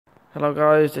Hello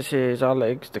guys, this is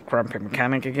Alex, the grumpy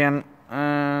mechanic again,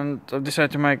 and I've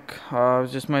decided to I've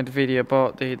just made a video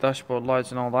about the dashboard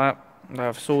lights and all that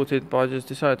I've sorted, but I just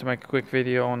decided to make a quick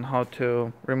video on how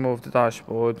to remove the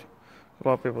dashboard. A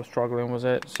lot of people are struggling with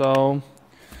it. So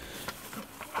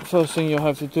the first thing you'll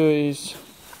have to do is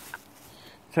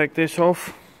take this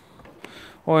off.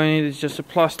 All you need is just a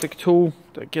plastic tool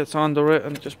that gets under it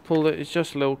and just pull it. It's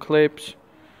just little clips.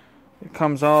 It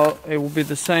comes out. It will be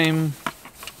the same.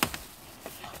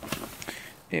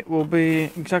 It will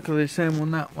be exactly the same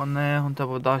on that one there on top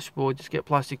of the dashboard. Just get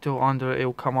plastic tool under it, it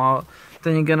will come out.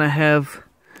 Then you're gonna have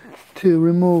to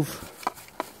remove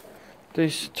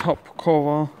this top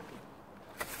cover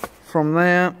from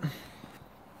there,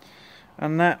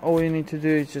 and that all you need to do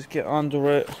is just get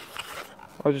under it.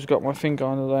 I just got my finger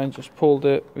under there and just pulled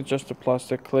it with just the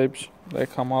plastic clips. They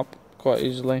come up quite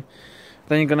easily.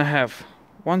 Then you're gonna have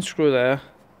one screw there,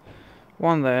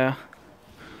 one there,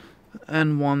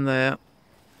 and one there.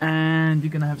 And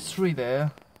you're gonna have three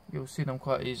there. You'll see them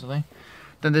quite easily.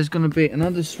 Then there's gonna be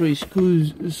another three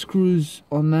screws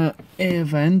on that air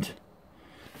vent.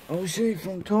 I'll show you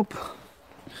from top.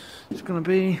 It's gonna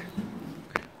be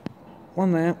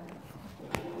one there,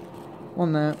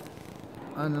 and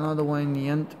another one in the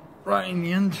end, right in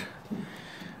the end.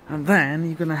 And then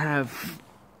you're gonna have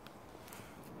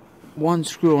one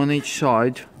screw on each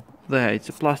side. There, it's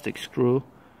a plastic screw.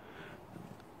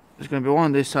 There's going to be one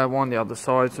on this side, one on the other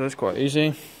side, so it's quite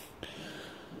easy.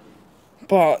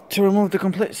 But to remove the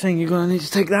complete thing, you're going to need to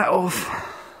take that off.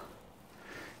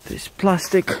 This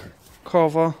plastic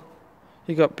cover,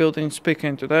 you got built-in speaker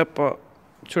into that, but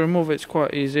to remove it's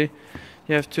quite easy.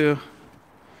 You have to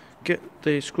get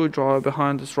the screwdriver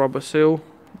behind this rubber seal,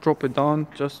 drop it down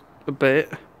just a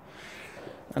bit,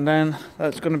 and then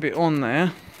that's going to be on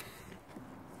there.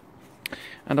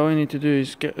 And all you need to do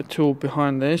is get a tool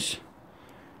behind this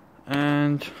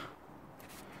and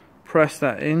press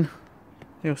that in.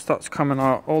 It starts coming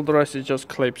out. All the rest is just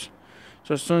clips.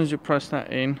 So as soon as you press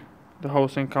that in, the whole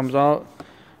thing comes out,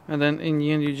 and then in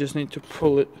the end you just need to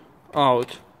pull it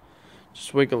out.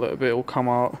 Just wiggle it a bit, it will come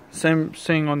out. Same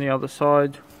thing on the other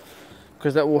side,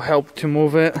 because that will help to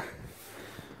move it.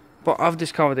 But I've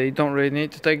discovered that you don't really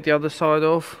need to take the other side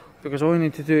off, because all you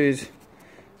need to do is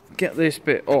get this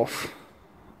bit off.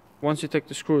 Once you take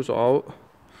the screws out,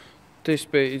 this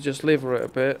bit, you just lever it a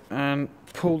bit and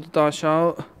pull the dash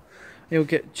out. You'll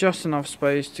get just enough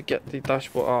space to get the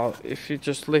dashboard out. If you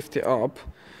just lift it up,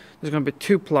 there's going to be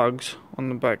two plugs on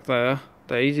the back there.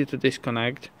 They're easy to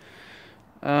disconnect,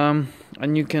 and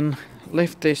you can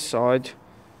lift this side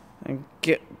and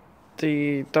get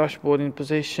the dashboard in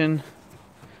position.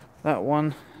 That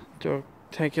one to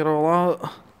take it all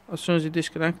out as soon as you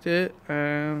disconnect it,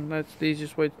 and that's the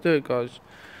easiest way to do it, guys.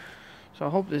 So I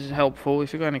hope this is helpful.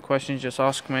 If you've got any questions, just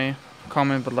ask me,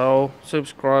 comment below,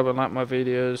 subscribe and like my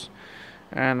videos,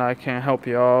 and I can help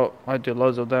you out. I do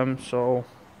loads of them, so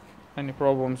any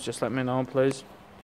problems, just let me know, please.